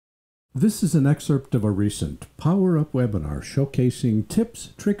This is an excerpt of a recent Power Up webinar showcasing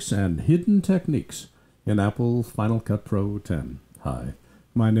tips, tricks, and hidden techniques in Apple Final Cut Pro 10. Hi,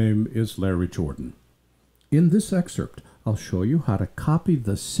 my name is Larry Jordan. In this excerpt, I'll show you how to copy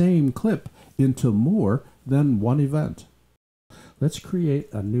the same clip into more than one event. Let's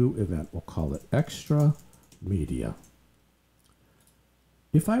create a new event. We'll call it Extra Media.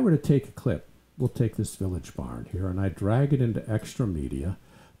 If I were to take a clip, we'll take this village barn here, and I drag it into Extra Media.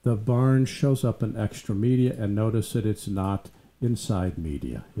 The barn shows up in Extra Media, and notice that it's not inside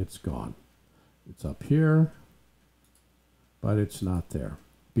Media. It's gone. It's up here, but it's not there.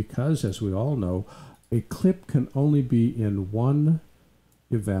 Because, as we all know, a clip can only be in one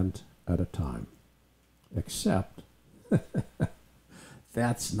event at a time. Except,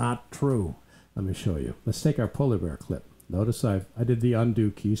 that's not true. Let me show you. Let's take our polar bear clip. Notice I did the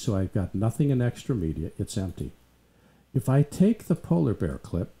undo key, so I've got nothing in Extra Media. It's empty. If I take the polar bear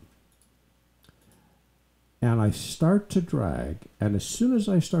clip and I start to drag, and as soon as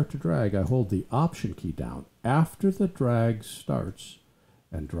I start to drag, I hold the Option key down after the drag starts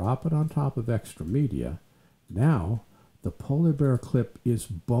and drop it on top of Extra Media, now the polar bear clip is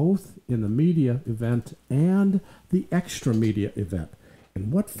both in the Media event and the Extra Media event.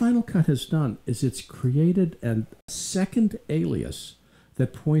 And what Final Cut has done is it's created a second alias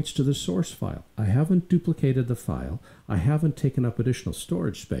that points to the source file. I haven't duplicated the file. I haven't taken up additional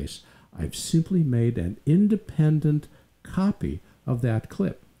storage space. I've simply made an independent copy of that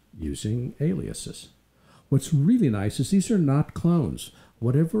clip using aliases. What's really nice is these are not clones.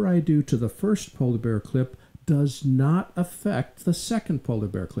 Whatever I do to the first polar bear clip does not affect the second polar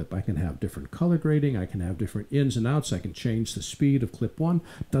bear clip. I can have different color grading. I can have different ins and outs. I can change the speed of clip 1.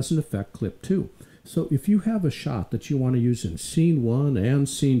 Doesn't affect clip 2. So if you have a shot that you want to use in scene 1 and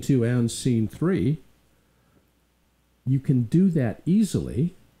scene 2 and scene 3, you can do that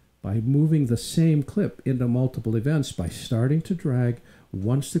easily by moving the same clip into multiple events by starting to drag.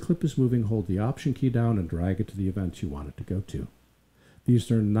 Once the clip is moving, hold the Option key down and drag it to the event you want it to go to.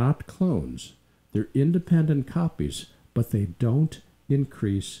 These are not clones. They're independent copies, but they don't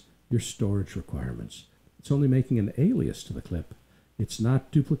increase your storage requirements. It's only making an alias to the clip. It's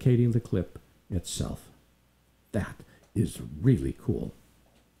not duplicating the clip itself. That is really cool.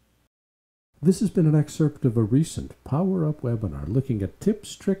 This has been an excerpt of a recent Power Up webinar looking at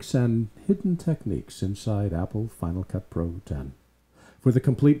tips, tricks, and hidden techniques inside Apple Final Cut Pro 10. For the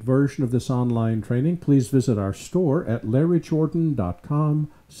complete version of this online training, please visit our store at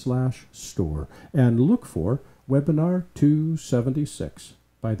larryjordan.com/store and look for Webinar 276.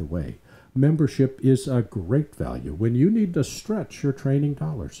 By the way, membership is a great value when you need to stretch your training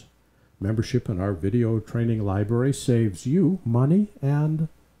dollars. Membership in our video training library saves you money and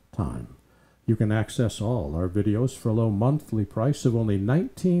time. You can access all our videos for a low monthly price of only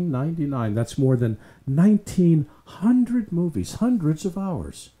 $19.99. That's more than 1,900 movies, hundreds of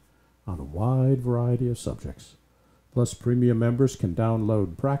hours, on a wide variety of subjects. Plus, premium members can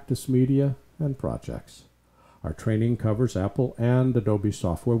download practice media and projects. Our training covers Apple and Adobe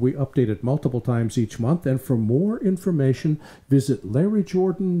software. We update it multiple times each month. And for more information, visit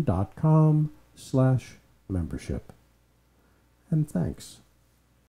larryjordan.com/membership. And thanks.